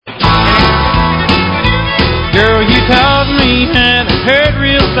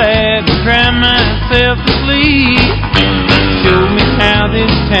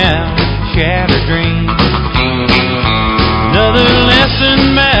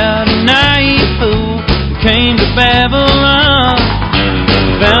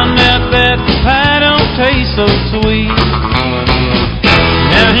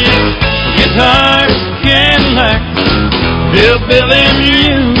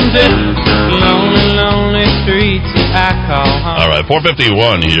right,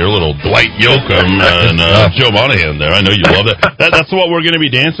 451 here, little Dwight Yoakam and Joe Monahan there. I know you love that. That's what we're going to be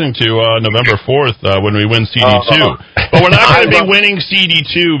dancing to November 4th when we win CD2. But we're not going to be winning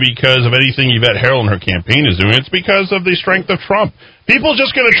CD2 because of anything Yvette Harrell and her campaign is doing. It's because of the strength of Trump. People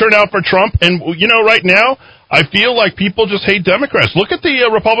just going to turn out for Trump. And, right now, I feel like people just hate Democrats. Look at the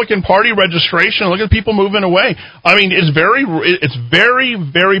Republican Party registration. Look at people moving away. I mean, it's very,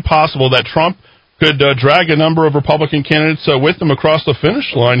 very possible that Trump could drag a number of Republican candidates with them across the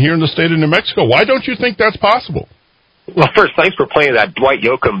finish line here in the state of New Mexico. Why don't you think that's possible? Well, first, thanks for playing that Dwight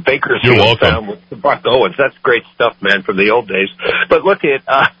Yoakam Bakersfield sound with Buck Owens. That's great stuff, man, from the old days. But look at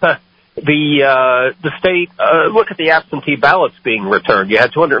the state. Look at the absentee ballots being returned. You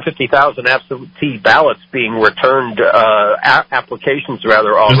had 250,000 absentee ballots being returned, applications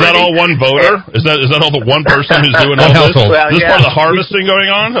rather already. Is that all one voter? Is that all the one person who's doing all this? Well, is this part of the harvesting going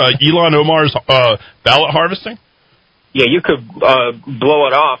on? Ilhan Omar's ballot harvesting? Yeah, you could blow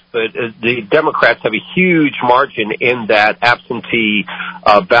it off, but the Democrats have a huge margin in that absentee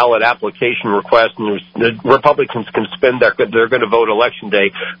ballot application request, and the Republicans can spend they're going to vote Election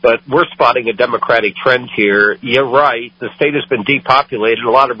Day. But we're spotting a Democratic trend here. You're right. The state has been depopulated. A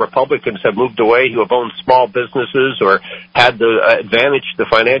lot of Republicans have moved away who have owned small businesses or had the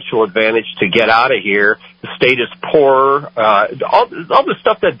financial advantage to get out of here. The state is poor. All the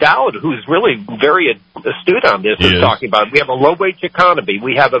stuff that Dowd, who's really very astute on this, is talking about. We have a low-wage economy.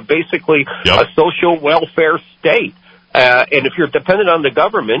 We have basically a social welfare state. And if you're dependent on the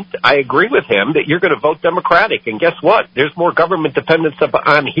government, I agree with him that you're going to vote Democratic. And guess what? There's more government dependence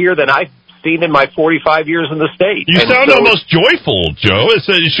on here than I've seen in my 45 years in the state. You sound almost joyful, Joe.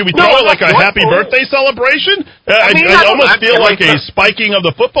 Should we throw it like a happy birthday celebration? I almost feel like a spiking of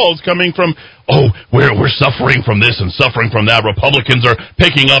the football is coming from, we're suffering from this and suffering from that. Republicans are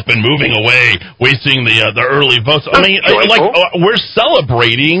picking up and moving away, wasting the early votes. I mean, we're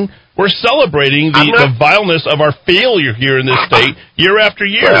celebrating. We're celebrating the vileness of our failure here in this state year after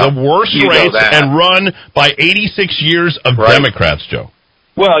year. The worst race and run by 86 years of Democrats, Joe.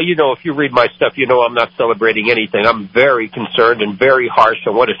 Well, if you read my stuff, I'm not celebrating anything. I'm very concerned and very harsh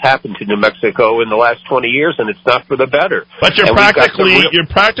on what has happened to New Mexico in the last 20 years, and it's not for the better. But you're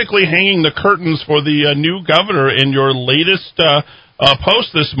practically hanging the curtains for the new governor in your latest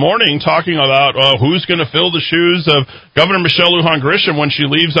post this morning, talking about who's going to fill the shoes of Governor Michelle Lujan Grisham when she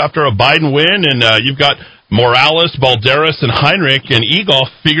leaves after a Biden win, and you've got Morales, Balderas, and Heinrich and Egolf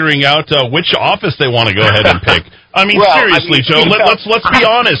figuring out which office they want to go ahead and pick. I mean, seriously, Joe. Let's be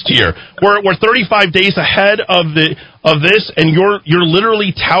honest here. We're 35 days ahead of this, and you're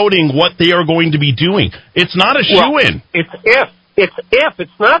literally touting what they are going to be doing. It's not a shoo-in. It's if.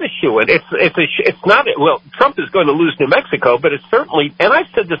 It's not a shoo-in. It's not. Well, Trump is going to lose New Mexico, but it's certainly. And I've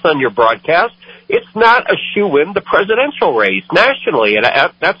said this on your broadcast. It's not a shoo-in, the presidential race nationally, and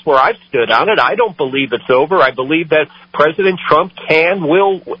that's where I've stood on it. I don't believe it's over. I believe that President Trump can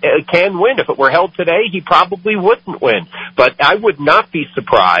win. If it were held today, he probably wouldn't win. But I would not be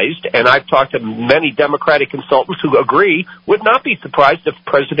surprised, and I've talked to many Democratic consultants who agree, would not be surprised if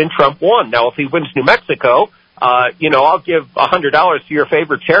President Trump won. Now, if he wins New Mexico, I'll give $100 to your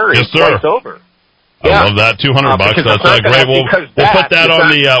favorite charity. Yes, sir. It's over. I love that. $200. That's great. We'll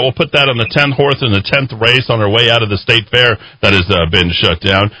put that on the 10th horse in the 10th race on our way out of the state fair that has been shut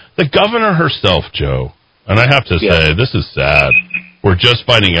down. The governor herself, Joe, and I have to say, this is sad. We're just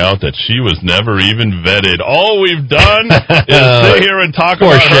finding out that she was never even vetted. All we've done is sit here and talk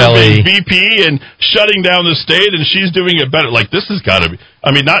about her being VP and shutting down the state, and she's doing it better. Like, this has got to be.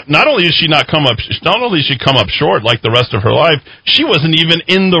 I mean, not only did she come up short like the rest of her life, she wasn't even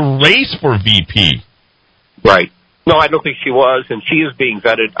in the race for VP. Right. No, I don't think she was, and she is being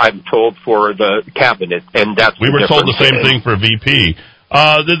vetted, I'm told, for the cabinet, and that's we were told the same thing for VP.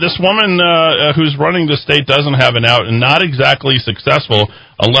 This woman who's running the state doesn't have an out, and not exactly successful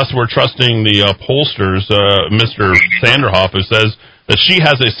unless we're trusting the pollsters. Mr. Sanderhoff, who says that she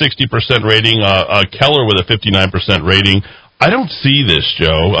has a 60% rating, Keller with a 59% rating. I don't see this,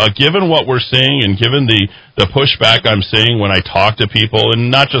 Joe. Given what we're seeing and given the pushback I'm seeing when I talk to people, and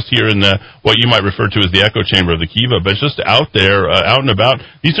not just here in what you might refer to as the echo chamber of the Kiva, but just out there, out and about,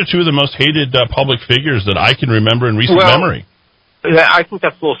 these are two of the most hated public figures that I can remember in recent memory. I think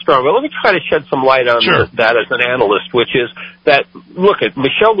that's a little strong. But let me try to shed some light on that as an analyst, which is that, look, at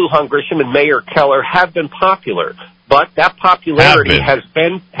Michelle Lujan Grisham and Mayor Keller have been popular. But that popularity has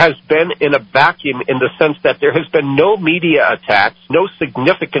been in a vacuum in the sense that there has been no media attacks, no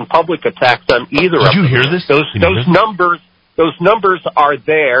significant public attacks on either of them. Did you hear this? Those those numbers are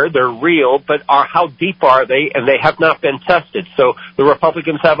there, they're real, but how deep are they? And they have not been tested. So the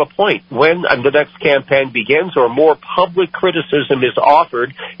Republicans have a point. When the next campaign begins or more public criticism is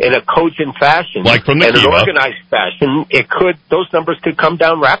offered in a cogent fashion, like from the in an organized fashion, those numbers could come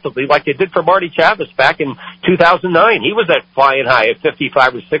down rapidly, like they did for Marty Chavez back in 2009. He was at flying high at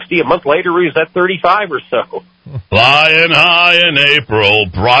 55 or 60. A month later, he was at 35 or so. Flying high in April,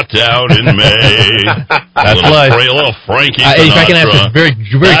 brought down in May. That's life. A little Frankie Sinatra. If I can answer very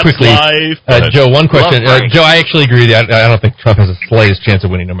quickly, Joe, one question. Joe, I actually agree with you. I don't think Trump has the slightest chance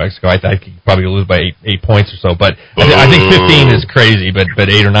of winning New Mexico. I think he probably lose by eight points or so. But I think 15 is crazy, but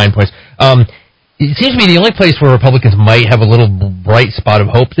 8 or 9 points. It seems to me the only place where Republicans might have a little bright spot of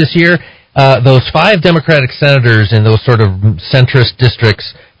hope this year, those 5 Democratic senators in those sort of centrist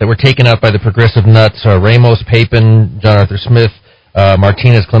districts that were taken out by the progressive nuts, Ramos, Papin, John Arthur Smith,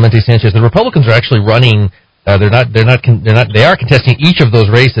 Martinez, Clemente Sanchez. The Republicans are actually running. They are contesting each of those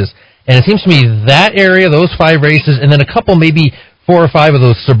races, and it seems to me that area, those 5 races, and then a couple, maybe 4 or 5 of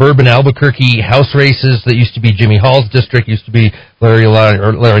those suburban Albuquerque House races that used to be Jimmy Hall's district, used to be Larry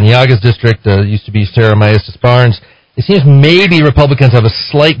Larrañaga's district, used to be Sarah Maestas Barnes. It seems maybe Republicans have a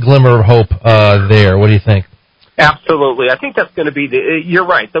slight glimmer of hope there. What do you think? Absolutely. I think that's going to be you're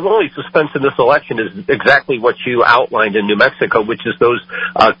right. The only suspense in this election is exactly what you outlined in New Mexico, which is those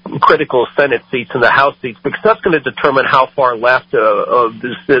critical Senate seats and the House seats, because that's going to determine how far left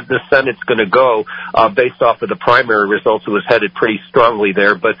the Senate's going to go based off of the primary results. It was headed pretty strongly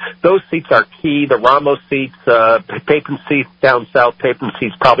there. But those seats are key. The Ramos seats, Papin seats down south, Papin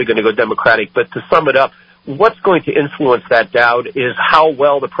seats probably going to go Democratic. But to sum it up, what's going to influence that, Dowd, is how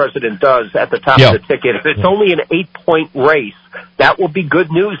well the president does at the top of the ticket. If it's only an 8-point race, that will be good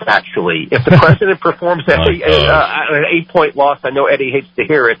news, actually. If the president performs an 8-point loss, I know Eddie hates to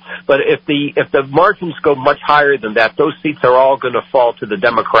hear it, but if the margins go much higher than that, those seats are all going to fall to the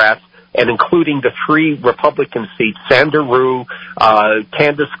Democrats, and including the 3 Republican seats, Sandra Rue,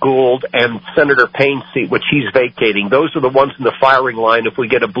 Candace Gould, and Senator Payne's seat, which he's vacating. Those are the ones in the firing line if we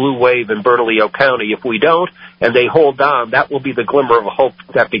get a blue wave in Bernalillo County. If we don't, and they hold on, that will be the glimmer of hope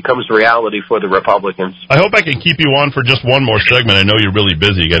that becomes reality for the Republicans. I hope I can keep you on for just one more segment. I know you're really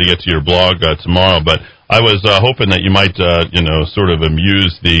busy. You got to get to your blog tomorrow, but I was hoping that you might, sort of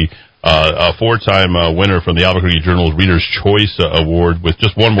amuse the a 4-time winner from the Albuquerque Journal's Reader's Choice Award with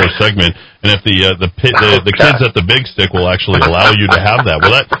just one more segment, and if the kids at the Big Stick will actually allow you to have that, will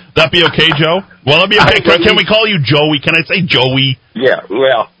that be okay, Joe? Will that be okay? Can we call you Joey? Can I say Joey? Yeah,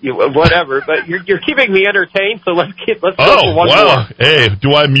 well, whatever. But you're keeping me entertained, so let's go for one more. Hey,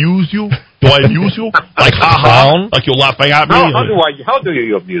 do I amuse you? Like ha-ha? Like you're laughing at me? How do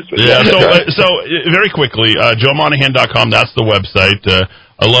you amuse me? Yeah. So very quickly, JoeMonahan.com. That's the website.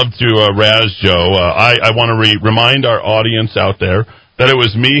 I love to razz Joe. I want to remind our audience out there that it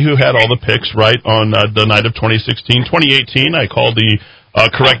was me who had all the picks right on the night of 2016. 2018, I called the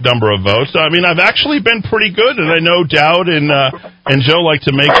correct number of votes. I mean, I've actually been pretty good, and I know Dowd and Joe like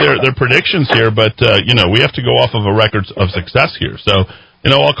to make their predictions here, but, we have to go off of a record of success here. So,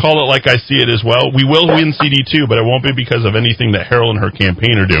 I'll call it like I see it as well. We will win CD2, but it won't be because of anything that Harold and her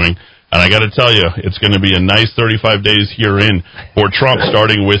campaign are doing. And I got to tell you, it's going to be a nice 35 days here in for Trump,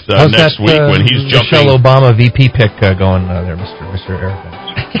 starting with next week when he's jumping. Michelle Obama VP pick going there, Mr. Eric.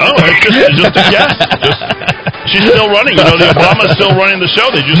 Oh, it's just a guess. She's still running. The Obama's still running the show.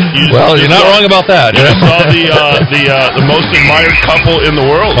 You're not wrong about that. You saw the most admired couple in the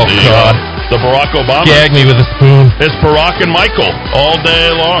world. Oh, God. The Barack Obama. Gag me with a spoon. It's Barack and Michael all day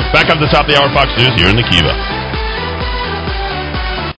long. Back up the top of the hour, Fox News here in the Kiva.